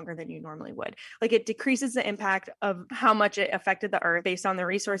 months longer than you normally would. Like it decreases the impact of how much it affected the earth based on the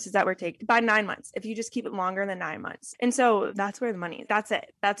resources that were taken by 9 months if you just keep it longer than 9 months. And so that's where the money is. That's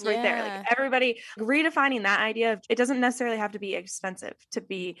it. That's right there. Like everybody redefining that idea of it doesn't necessarily have to be expensive to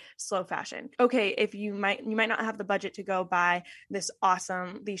be slow fashion. Okay, if you might not have the budget to go buy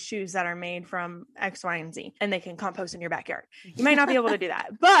these shoes that are made from X, Y, and Z, and they can compost in your backyard. You might not be able to do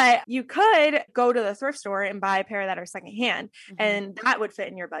that, but you could go to the thrift store and buy a pair that are secondhand, and that would fit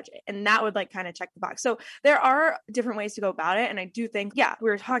in your budget, and that would like kind of check the box. So there are different ways to go about it, and I do think, we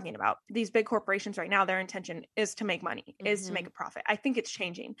were talking about these big corporations right now. Their intention is to make money, is to make a profit. I think it's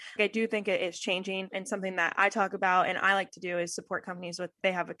changing. I do think it is changing, and something that I talk about and I like to do is support companies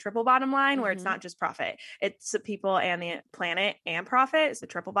they have a triple bottom line where it's not just profit, it's the people and the planet and profit. It's the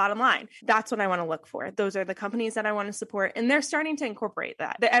triple bottom line. That's what I want to look for. Those are the companies that I want to support. And they're starting to incorporate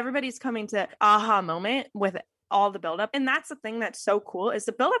that everybody's coming to aha moment with all the buildup. And that's the thing that's so cool is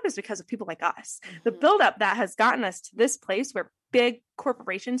the buildup is because of people like us. The buildup that has gotten us to this place where big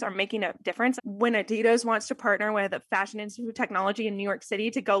corporations are making a difference. When Adidas wants to partner with a Fashion Institute of Technology in New York City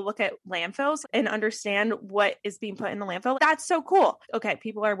to go look at landfills and understand what is being put in the landfill, that's so cool. Okay,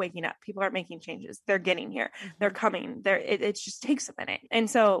 people are waking up. People are making changes. They're getting here. They're coming. It just takes a minute. And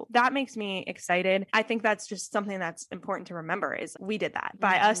so that makes me excited. I think that's just something that's important to remember is we did that.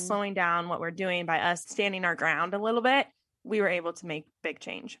 By us slowing down what we're doing, by us standing our ground a little bit, we were able to make big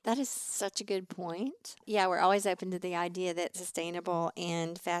change. That is such a good point. Yeah, we're always open to the idea that sustainable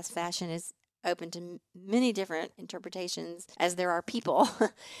and fast fashion is open to many different interpretations as there are people.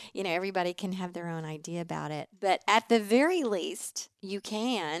 Everybody can have their own idea about it. But at the very least, you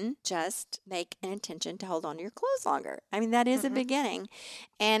can just make an intention to hold on to your clothes longer. I mean, that is a beginning.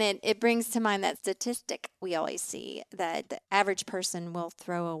 And it brings to mind that statistic we always see that the average person will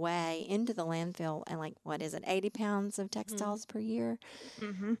throw away into the landfill and 80 pounds of textiles per year?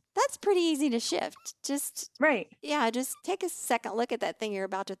 That's pretty easy to shift. Just take a second look at that thing you're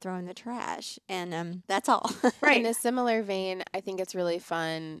about to throw in the trash. And that's all. Right. In a similar vein, I think it's really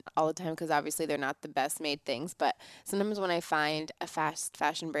fun all the time because obviously they're not the best made things. But sometimes when I find a fast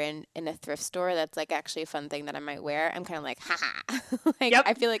fashion brand in a thrift store that's like actually a fun thing that I might wear, I'm kind of like, haha.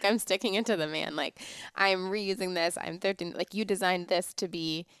 I feel like I'm sticking it to the man. Like I'm reusing this. I'm thrifting. Like you designed this to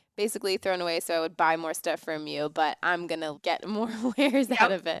be basically thrown away so I would buy more stuff from you, but I'm going to get more wares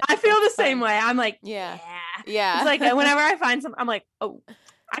out of it. I feel the same way. I'm like, yeah. It's like whenever I find something, I'm like, oh,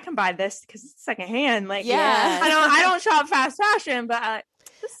 I can buy this because it's secondhand. Like, I don't shop fast fashion, but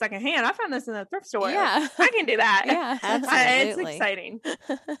this is secondhand. I found this in the thrift store. Yeah. I can do that. Yeah, absolutely. It's exciting.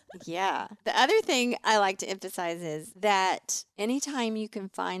 Yeah. The other thing I like to emphasize is that anytime you can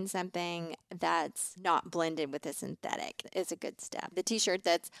find something that's not blended with a synthetic is a good step. The t-shirt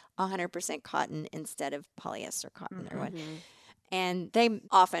that's 100% cotton instead of polyester cotton or what. And they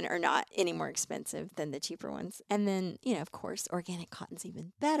often are not any more expensive than the cheaper ones. And then, of course, organic cotton's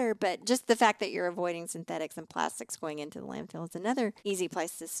even better. But just the fact that you're avoiding synthetics and plastics going into the landfill is another easy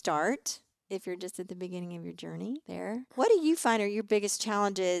place to start. if you're just at the beginning of your journey there. What do you find are your biggest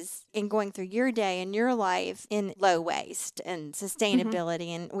challenges in going through your day and your life in low waste and sustainability?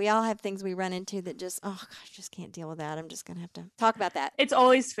 And we all have things we run into that just, oh gosh, just can't deal with that. I'm just going to have to talk about that. It's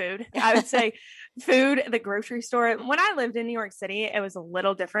always food. I would say food, the grocery store. When I lived in New York City, it was a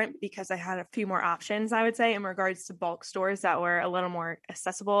little different because I had a few more options, I would say, in regards to bulk stores that were a little more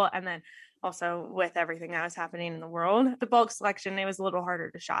accessible. And then also with everything that was happening in the world, the bulk selection, it was a little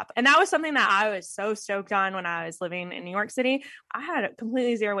harder to shop. And that was something that I was so stoked on when I was living in New York City. I had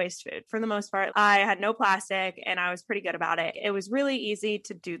completely zero waste food for the most part. I had no plastic and I was pretty good about it. It was really easy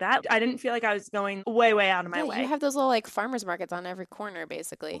to do that. I didn't feel like I was going way out of my way. You have those little like farmers markets on every corner,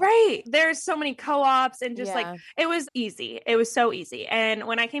 basically. Right. There's so many co-ops and just like, it was easy. It was so easy. And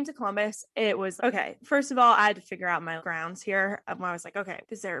when I came to Columbus, it was, okay, first of all, I had to figure out my grounds here. I was like, okay,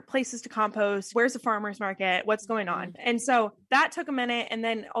 is there places to compost? Where's the farmer's market? What's going on? And so that took a minute. And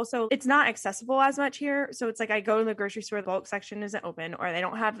then also it's not accessible as much here. So it's like I go to the grocery store, the bulk section isn't open, or they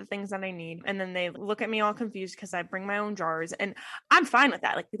don't have the things that I need. And then they look at me all confused because I bring my own jars. And I'm fine with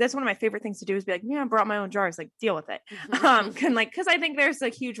that. Like that's one of my favorite things to do is be like, yeah, I brought my own jars, like deal with it. Cause I think there's a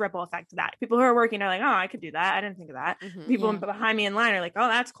huge ripple effect to that. People who are working are like, oh, I could do that. I didn't think of that. People behind me in line are like, oh,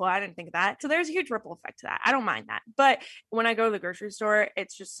 that's cool. I didn't think of that. So there's a huge ripple effect to that. I don't mind that. But when I go to the grocery store,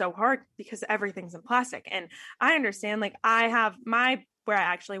 it's just so hard because everything's in plastic. And I understand, like I have where I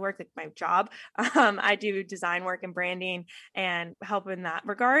actually work, like my job, I do design work and branding and help in that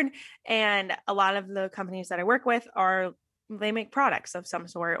regard. And a lot of the companies that I work with they make products of some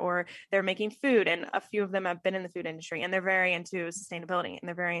sort, or they're making food. And a few of them have been in the food industry and they're very into sustainability and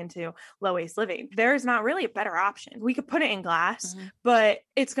they're very into low waste living. There's not really a better option. We could put it in glass, but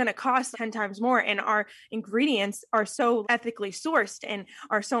it's going to cost 10 times more. And our ingredients are so ethically sourced and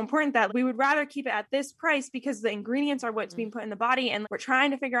are so important that we would rather keep it at this price because the ingredients are what's being put in the body. And we're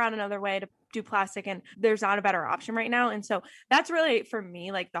trying to figure out another way to do plastic, and there's not a better option right now. And so that's really, for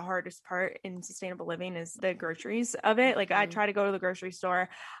me, like the hardest part in sustainable living is the groceries of it. Like I try to go to the grocery store.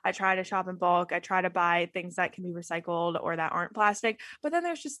 I try to shop in bulk. I try to buy things that can be recycled or that aren't plastic, but then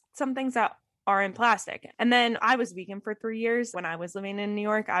there's just some things that are in plastic. And then I was vegan for 3 years. When I was living in New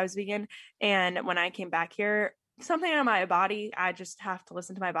York, I was vegan. And when I came back here, something in my body, I just have to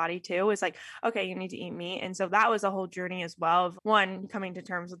listen to my body too. It's like, okay, you need to eat meat. And so that was a whole journey as well of one, coming to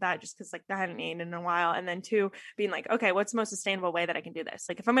terms with that just because like I hadn't eaten in a while. And then two, being like, okay, what's the most sustainable way that I can do this?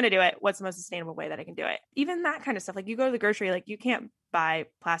 Like if I'm going to do it, what's the most sustainable way that I can do it? Even that kind of stuff. Like you go to the grocery, like you can't buy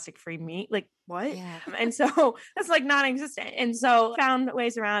plastic free meat. Like what? Yeah. And so that's like non-existent. And so found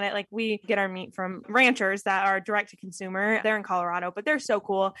ways around it. Like we get our meat from ranchers that are direct to consumer. They're in Colorado, but they're so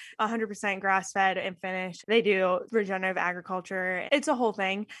cool. 100% grass fed and finished. They do regenerative agriculture. It's a whole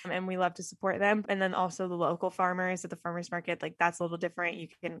thing. And we love to support them. And then also the local farmers at the farmers market, like that's a little different. You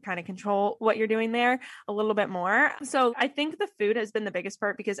can kind of control what you're doing there a little bit more. So I think the food has been the biggest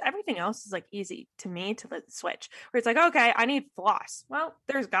part because everything else is like easy to me to switch, where it's like, okay, I need floss. Well,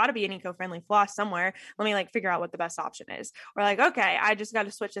 there's got to be an eco-friendly floss somewhere. Let me like figure out what the best option is. Or like, okay, I just got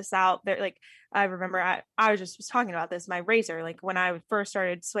to switch this out. There, like I remember I was talking about this, my razor, like when I first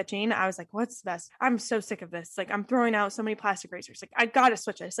started switching, I was like, what's the best? I'm so sick of this. Like I'm throwing out so many plastic razors. Like I got to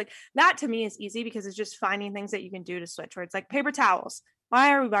switch this. Like that to me is easy because it's just finding things that you can do to switch, where it's like paper towels.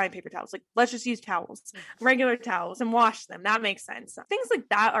 Why are we buying paper towels? Like, let's just use towels, regular towels, and wash them. That makes sense. Things like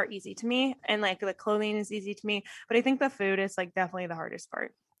that are easy to me. And like the clothing is easy to me. But I think the food is like definitely the hardest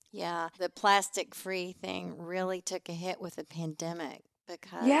part. Yeah. The plastic free thing really took a hit with the pandemic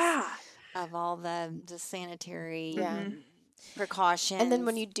because of all the sanitary precautions. And then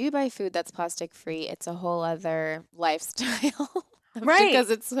when you do buy food that's plastic free, it's a whole other lifestyle. Right. Because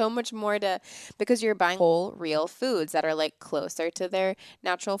it's so much more because you're buying whole real foods that are like closer to their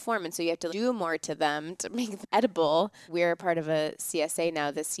natural form. And so you have to do more to them to make them edible. We're part of a CSA now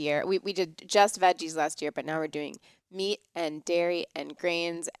this year. We did just veggies last year, but now we're doing meat and dairy and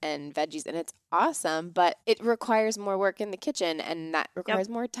grains and veggies, and it's awesome, but it requires more work in the kitchen, and that requires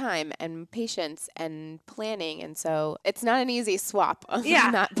more time and patience and planning, and so it's not an easy swap on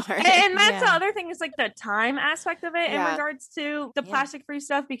that part. And that's the other thing is like the time aspect of it in regards to the plastic free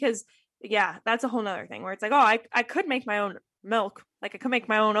stuff, because that's a whole nother thing where it's like, oh, I could make my own milk, like I could make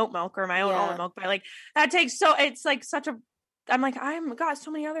my own oat milk or my own almond milk, but like that takes it's like such a, I'm like, I've got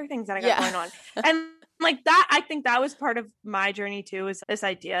so many other things that I got going on. And like that, I think that was part of my journey too, is this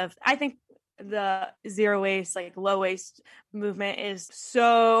idea of, I think the zero waste, like low waste movement is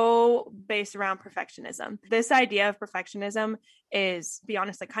so based around perfectionism. This idea of perfectionism is, to be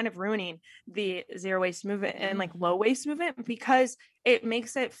honest, like kind of ruining the zero waste movement and like low waste movement, because it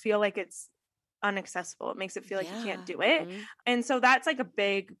makes it feel like it's unaccessible. It makes it feel like you can't Yeah. do it. And so that's like a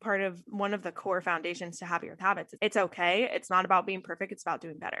big part of one of the core foundations to happier habits. It's okay. It's not about being perfect. It's about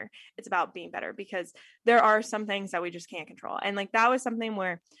doing better. It's about being better because there are some things that we just can't control. And like that was something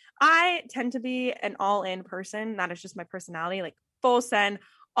where I tend to be an all-in person. That is just my personality, like full send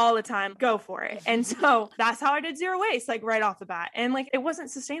all the time, go for it. And so that's how I did zero waste, like right off the bat. And like, it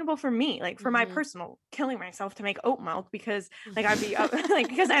wasn't sustainable for me, like for my personal, killing myself to make oat milk because like I'd be like,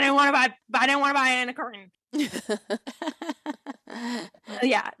 because I didn't want to buy it in a carton.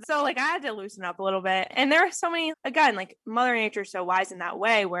 Yeah. So like I had to loosen up a little bit. And there are so many, again, like Mother Nature is so wise in that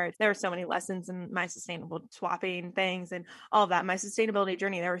way where there were so many lessons in my sustainable swapping things and all of that. My sustainability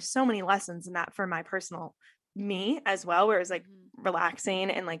journey, there were so many lessons in that for my personal me as well, where it was like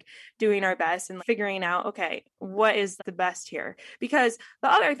relaxing and like doing our best and figuring out, okay, what is the best here? Because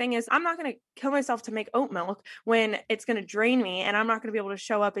the other thing is I'm not going to kill myself to make oat milk when it's going to drain me and I'm not going to be able to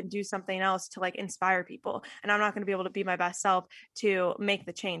show up and do something else to like inspire people. And I'm not going to be able to be my best self to make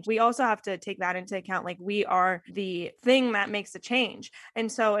the change. We also have to take that into account. Like we are the thing that makes the change.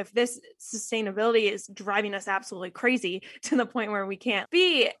 And so if this sustainability is driving us absolutely crazy to the point where we can't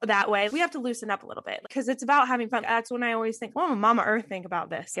be that way, we have to loosen up a little bit because it's about having fun. That's when I always think, well, Mama Earth think about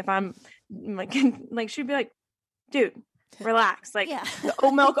this. If I'm like she'd be like, dude, relax. Like the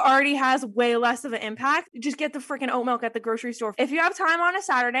oat milk already has way less of an impact. Just get the freaking oat milk at the grocery store. If you have time on a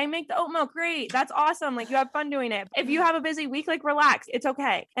Saturday, make the oat milk. Great. That's awesome. Like you have fun doing it. If you have a busy week, like relax. It's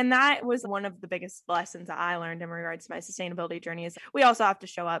okay. And that was one of the biggest lessons that I learned in regards to my sustainability journey is we also have to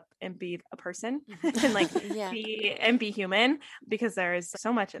show up and be a person and like be human because there is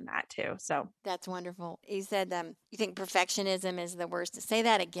so much in that too. So that's wonderful. You said you think perfectionism is the worst. Say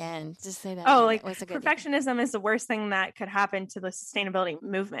that again. Just say that. Oh, again. like perfectionism is the worst thing that could happen to the sustainability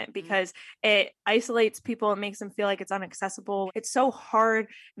movement because it isolates people. It makes them feel like it's inaccessible. It's so hard.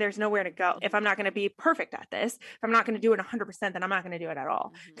 There's nowhere to go. If I'm not going to be perfect at this, if I'm not going to do it 100%, then I'm not going to do it at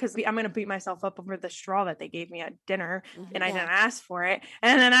all because I'm going to beat myself up over the straw that they gave me at dinner and I didn't ask for it.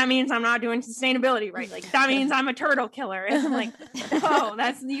 And then that means I'm not doing sustainability right. Like that means I'm a turtle killer. And I'm like, oh,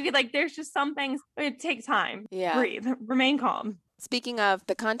 you could like, there's just some things, it takes time. Yeah. Breathe, remain calm. Speaking of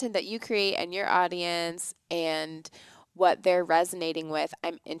the content that you create and your audience and what they're resonating with,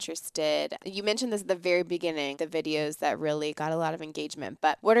 I'm interested. You mentioned this at the very beginning, the videos that really got a lot of engagement,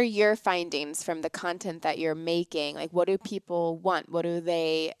 but what are your findings from the content that you're making? Like, what do people want? What do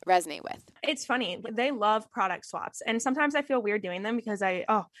they resonate with? It's funny. They love product swaps. And sometimes I feel weird doing them because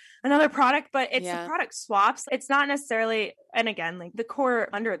another product, but it's the product swaps. It's not necessarily, and again, like the core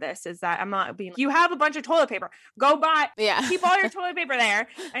under this is that I'm not being, you have a bunch of toilet paper, go buy, keep all your toilet paper there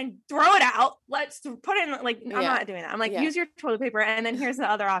and throw it out. Let's put in like, I'm not doing that. I'm like, use your toilet paper. And then here's the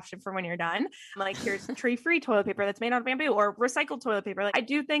other option for when you're done. I'm like, here's tree-free toilet paper that's made out of bamboo or recycled toilet paper. Like I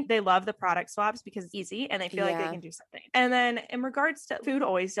do think they love the product swaps because it's easy and they feel like they can do something. And then in regards to food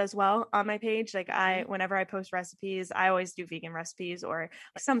always does well on my page. Like whenever I post recipes, I always do vegan recipes or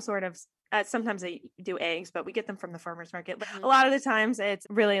some sort of sometimes I do eggs, but we get them from the farmer's market. A lot of the times it's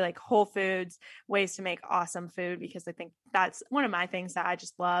really like whole foods, ways to make awesome food, because I think that's one of my things that I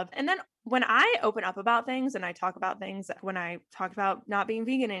just love. And then when I open up about things and I talk about things, when I talked about not being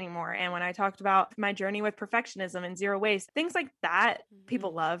vegan anymore, and when I talked about my journey with perfectionism and zero waste, things like that,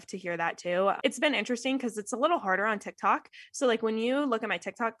 people love to hear that too. It's been interesting because it's a little harder on TikTok. So like when you look at my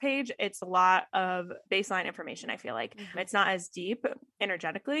TikTok page, it's a lot of baseline information. I feel like it's not as deep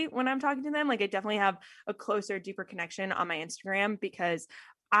energetically when I'm talking to them. Like I definitely have a closer, deeper connection on my Instagram because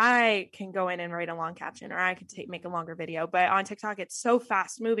I can go in and write a long caption, or I could make a longer video. But on TikTok, it's so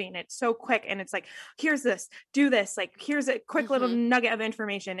fast moving. It's so quick. And it's like, here's this, do this. Like, here's a quick little nugget of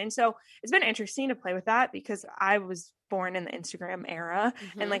information. And so it's been interesting to play with that because I was born in the Instagram era.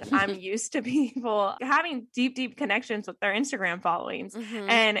 And like, I'm used to people having deep connections with their Instagram followings.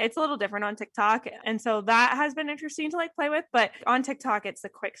 And it's a little different on TikTok. And so that has been interesting to like play with. But on TikTok, it's the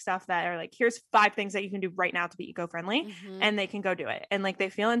quick stuff that are like, here's 5 things that you can do right now to be eco-friendly. And they can go do it. And like, they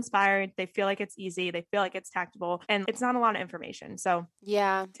feel inspired. They feel like it's easy. They feel like it's tactable, and it's not a lot of information. So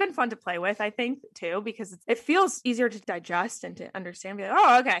yeah, it's been fun to play with, I think too, because it feels easier to digest and to understand. Be like,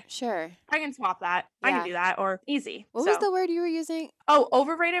 oh, okay, sure, I can swap that. I can do that, or easy. What was the word you were using? Oh,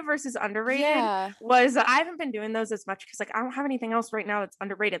 overrated versus underrated was, I haven't been doing those as much because like, I don't have anything else right now that's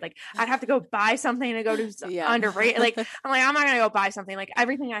underrated. Like I'd have to go buy something to go to underrated. Like I'm not going to go buy something. Like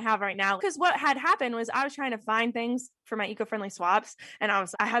everything I have right now, because what had happened was I was trying to find things for my eco-friendly swaps. And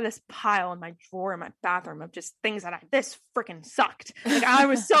I had this pile in my drawer in my bathroom of just things that this freaking sucked. Like I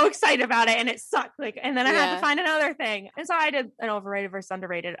was so excited about it and it sucked. Like, and then I had to find another thing. And so I did an overrated versus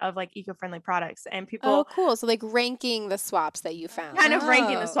underrated of like eco-friendly products, and people. Oh, cool. So like ranking the swaps that you found. Kind of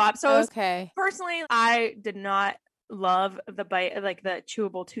ranking the swaps. So okay. Personally, I did not love the bite, like the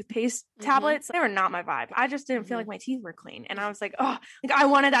chewable toothpaste tablets. They were not my vibe. I just didn't feel like my teeth were clean. And I was like, oh, like I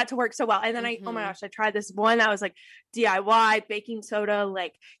wanted that to work so well. And then oh my gosh, I tried this one that was like DIY baking soda.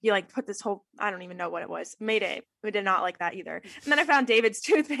 Like you like put this whole, I don't even know what it was, made it. We did not like that either. And then I found David's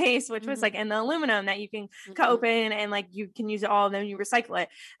toothpaste, which was like in the aluminum that you can cut open and like you can use it all and then you recycle it.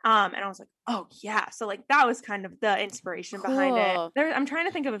 And I was like, oh yeah. So like that was kind of the inspiration behind it. I'm trying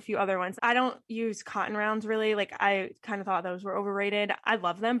to think of a few other ones. I don't use cotton rounds really. Like I kind of thought those were overrated. I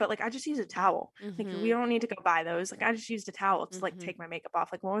love them, but like I just use a towel. Like we don't need to go buy those. Like I just used a towel to like take my makeup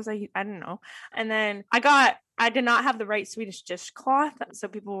off. Like what was I don't know. And then I did not have the right Swedish dishcloth. So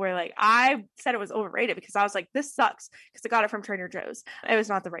people were like, I said it was overrated because I was like, this sucks because I got it from Trader Joe's. It was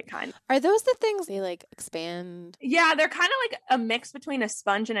not the right kind. Are those the things they like expand? Yeah, they're kind of like a mix between a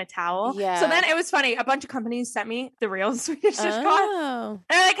sponge and a towel. Yeah. So then it was funny. A bunch of companies sent me the real Swedish dishcloth. And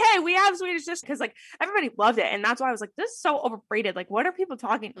they're like, hey, we have Swedish dish because like everybody loved it. And that's why I was like, this is so overrated. Like, what are people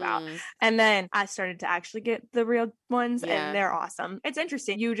talking about? And then I started to actually get the real ones and they're awesome. It's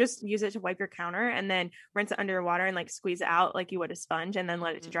interesting. You just use it to wipe your counter and then rinse it under water and like squeeze it out like you would a sponge and then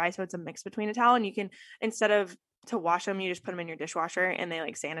let it to dry. So it's a mix between a towel, and you can, instead of to wash them, you just put them in your dishwasher and they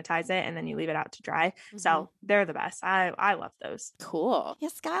like sanitize it and then you leave it out to dry. So they're the best. I love those. Cool. Yeah,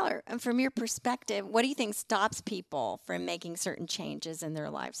 Skylar, and from your perspective, what do you think stops people from making certain changes in their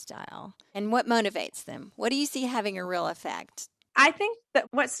lifestyle? And what motivates them? What do you see having a real effect? I think that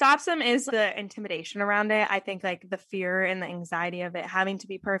what stops them is the intimidation around it. I think like the fear and the anxiety of it having to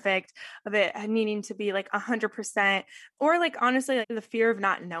be perfect, of it needing to be like 100%, or like honestly, like the fear of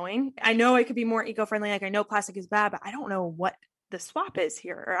not knowing. I know it could be more eco-friendly. Like I know plastic is bad, but I don't know what the swap is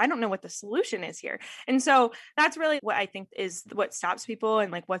here, or I don't know what the solution is here. And so that's really what I think is what stops people, and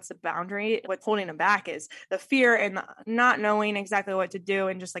like what's the boundary, what's holding them back is the fear and the not knowing exactly what to do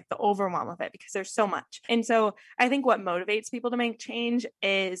and just like the overwhelm of it because there's so much. And so I think what motivates people to make change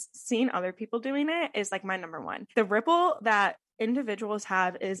is seeing other people doing it is like my number one. The ripple that individuals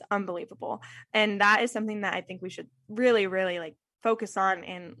have is unbelievable. And that is something that I think we should really, really like focus on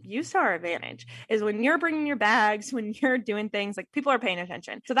and use to our advantage is when you're bringing your bags, when you're doing things, like people are paying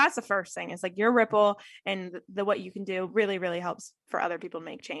attention. So that's the first thing is like your ripple and the what you can do really, really helps for other people to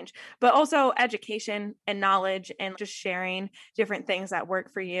make change. But also education and knowledge and just sharing different things that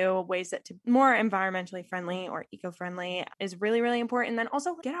work for you, ways that to more environmentally friendly or eco-friendly is really, really important. And then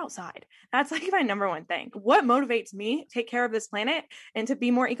also get outside. That's like my number one thing. What motivates me to take care of this planet and to be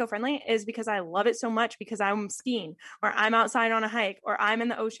more eco-friendly is because I love it so much, because I'm skiing or I'm outside on a hike or I'm in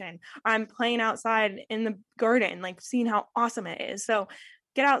the ocean or I'm playing outside in the garden, like seeing how awesome it is. So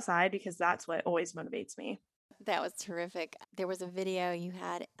get outside because that's what always motivates me. That was terrific. There was a video you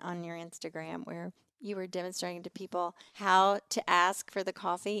had on your Instagram where you were demonstrating to people how to ask for the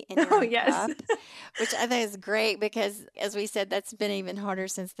coffee in your cup, which I think is great because, as we said, that's been even harder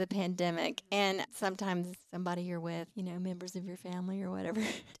since the pandemic. And sometimes somebody you're with, you know, members of your family or whatever.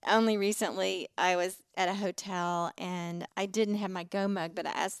 Only recently, I was at a hotel and I didn't have my Go mug, but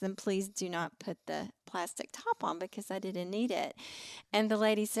I asked them, please do not put the plastic top on because I didn't need it. And the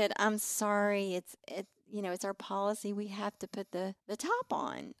lady said, I'm sorry, it's our policy. We have to put the top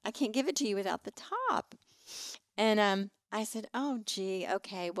on. I can't give it to you without the top. And I said, oh, gee,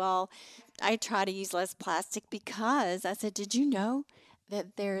 okay. Well, I try to use less plastic because I said, did you know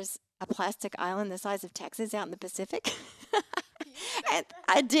that there's a plastic island the size of Texas out in the Pacific? And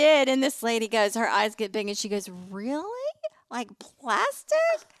I did. And this lady goes, her eyes get big and she goes, really? Like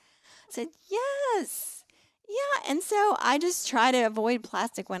plastic? I said, yes. Yeah, and so I just try to avoid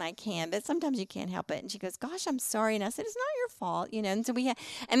plastic when I can, but sometimes you can't help it. And she goes, gosh, I'm sorry. And I said, it's not your fault, And so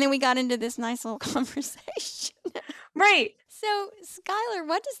and then we got into this nice little conversation. Right. So, Skylar,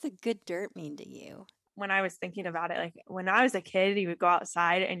 what does the good dirt mean to you? When I was thinking about it, like when I was a kid, you would go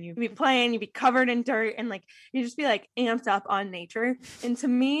outside and you'd be playing, you'd be covered in dirt and like, you'd just be like amped up on nature. And to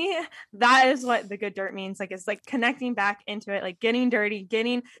me, that is what the good dirt means. Like, it's like connecting back into it, like getting dirty,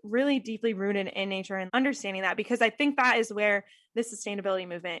 getting really deeply rooted in nature and understanding that, because I think that is where the sustainability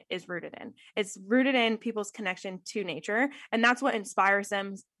movement is rooted in. It's rooted in people's connection to nature. And that's what inspires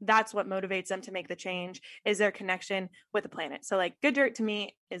them. That's what motivates them to make the change, is their connection with the planet. So like good dirt to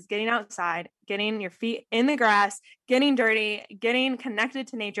me is getting outside, getting your feet in the grass, getting dirty, getting connected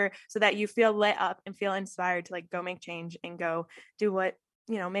to nature so that you feel lit up and feel inspired to like go make change and go do what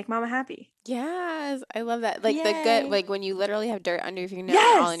make mama happy. Yes, I love that. Like the Yay. good, like when you literally have dirt under your fingernails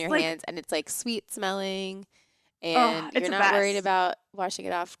and all in Yes, your like- hands, and it's like sweet smelling, and it's you're the not worried best. about washing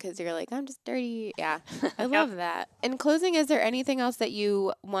it off because you're like, I'm just dirty. Yeah, I love that. In closing, is there anything else that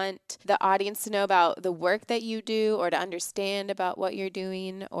you want the audience to know about the work that you do, or to understand about what you're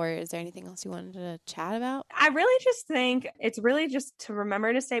doing, or is there anything else you wanted to chat about? I really just think it's really just to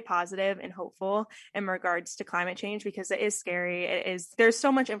remember to stay positive and hopeful in regards to climate change, because it is scary. There's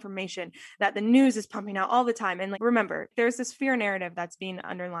so much information that the news is pumping out all the time. And like, remember, there's this fear narrative that's being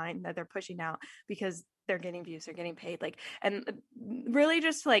underlined that they're pushing out because they're getting views, they're getting paid, and really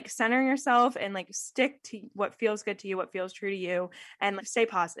just like centering yourself and like stick to what feels good to you, what feels true to you, and like, stay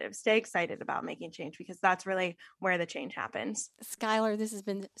positive, stay excited about making change, because that's really where the change happens. Skylar, this has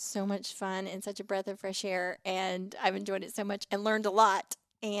been so much fun and such a breath of fresh air, and I've enjoyed it so much and learned a lot.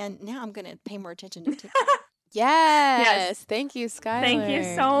 And now I'm going to pay more attention to TikTok. Yes. Thank you, Skylar. Thank you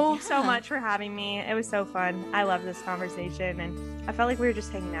so Yeah. much for having me. It was so fun. I love this conversation, and I felt like we were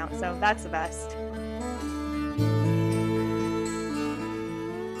just hanging out, so that's the best.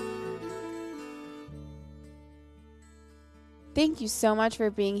 Thank you so much for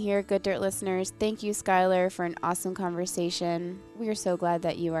being here, Good Dirt listeners. Thank you, Skylar, for an awesome conversation. We are so glad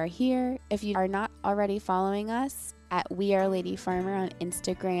that you are here. If you are not already following us at We Are Lady Farmer on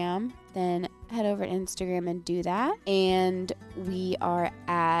Instagram, then head over to Instagram and do that. And we are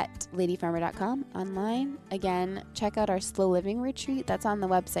at ladyfarmer.com online. Again, check out our Slow Living Retreat. That's on the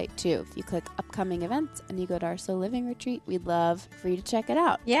website too. If you click upcoming events and you go to our Slow Living Retreat, we'd love for you to check it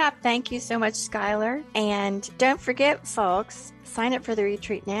out. Yeah, thank you so much, Skylar. And don't forget, folks, sign up for the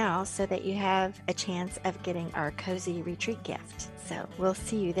retreat now so that you have a chance of getting our cozy retreat gift. So we'll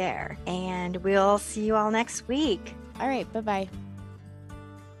see you there. And we'll see you all next week. All right, bye-bye.